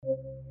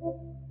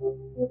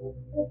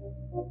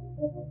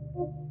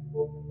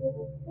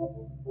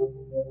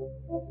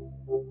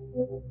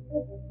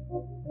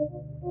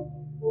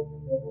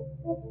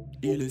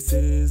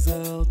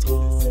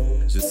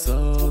16h30, je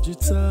sors du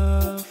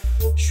taf.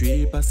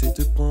 J'suis passé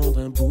te prendre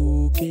un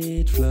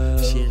bouquet de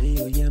fleurs. Chérie,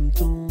 où y'aime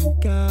ton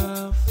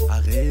caf?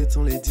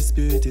 Arrêtons les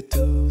disputes et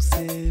tous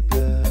ces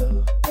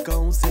pleurs.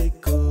 Quand on s'est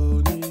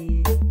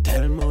connus,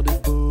 tellement de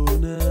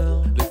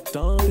bonheur. Le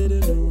temps est de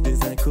nous,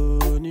 des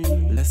inconnus.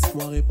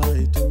 Laisse-moi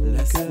réparer ton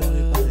cœur.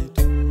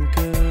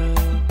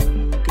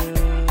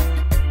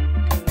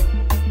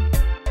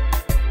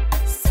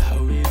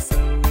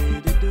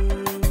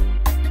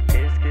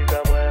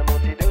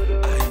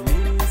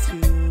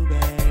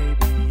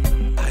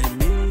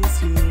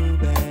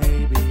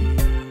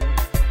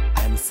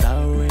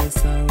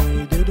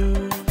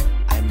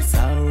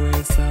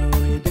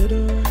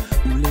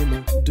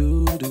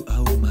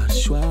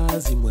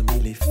 Dis-moi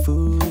mille les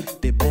fous,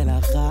 t'es belle à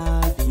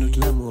ravir. Nous de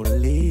l'amour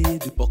les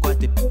deux, pourquoi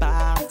t'es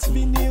parti?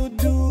 Vini au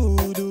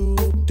doudou,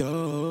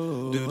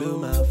 doudou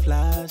m'a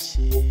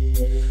flashé.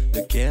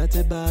 Le cœur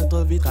te bat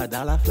trop vite,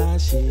 radar l'a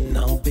flashé.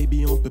 Non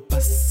baby on peut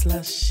pas se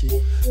lâcher.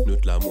 Nous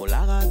de l'amour la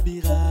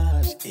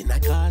rabirage et n'a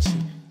craché.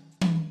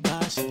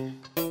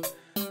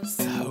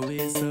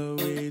 So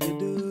we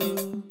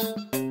doudou.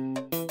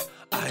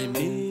 I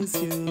miss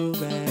you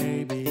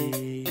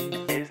baby.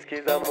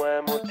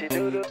 Excuse-moi mon petit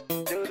doudou.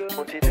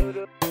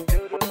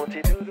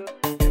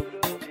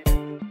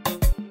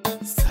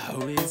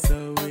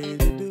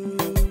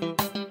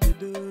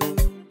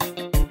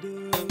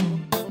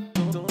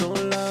 Ton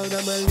love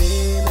dans ma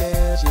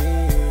l'énergie.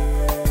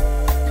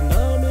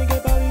 Non mais que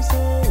pas du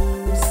son.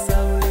 Ça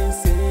ou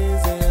laisser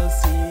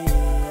exercice.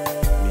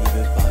 Mais il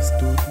veut passe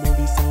toute mon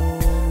vie.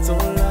 Ton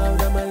love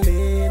dans ma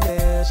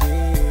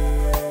l'énergie.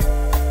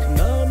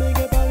 Non mais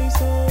que pas du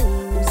son.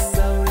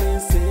 Ça ou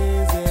laisser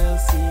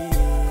exercice.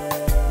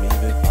 Mais il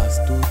veut passe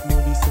toute mon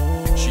vie.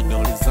 J'suis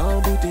dans les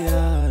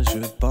embouteillages, je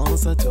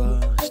pense à toi.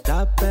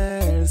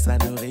 J't'appelle, ça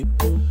ne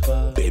répond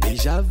pas. Bébé,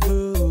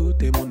 j'avoue,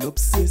 t'es mon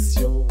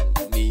obsession.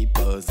 N'y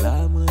pose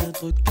à moi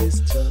trop de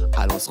questions.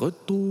 Allons se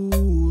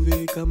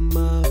retrouver comme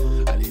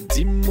avant. Allez,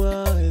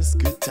 dis-moi, est-ce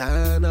que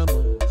t'as un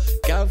amour?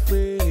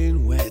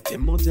 Caféine, ouais, t'es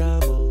mon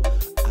diamant.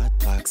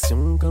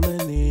 Attraction comme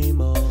un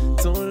aimant.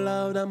 Ton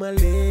love dans ma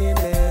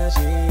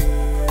l'énergie.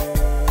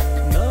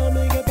 Non,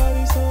 mais que pas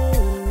du son.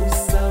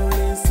 Ça ou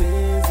laisser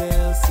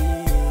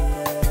exercice.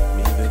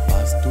 Mais il veut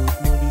passe toute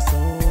mon vie.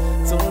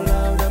 Ton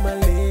love dans ma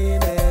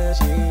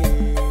l'énergie.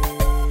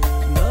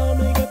 Non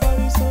mais que pas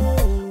du son.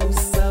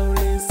 Ça ou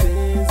laisser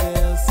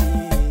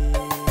exercice.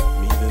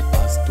 Mais il veut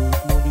passe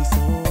toute mon vie.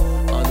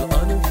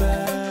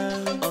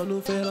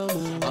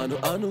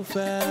 On nous fait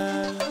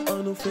l'amour.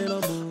 On nous fait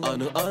l'amour.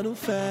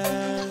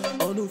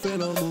 On nous fait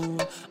l'amour.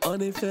 En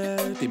effet,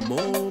 t'es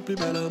mon plus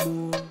bel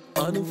amour.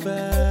 On nous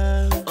fait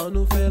l'amour. On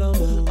nous fait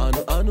l'amour.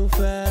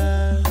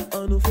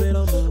 On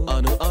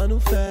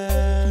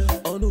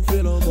nous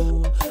fait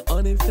l'amour.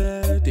 En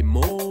effet, t'es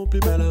mon plus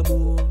bel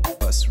amour.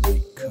 Post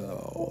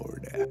record.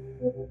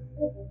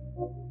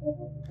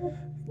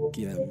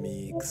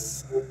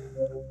 GAMIX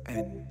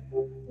and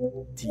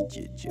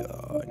DJ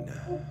John.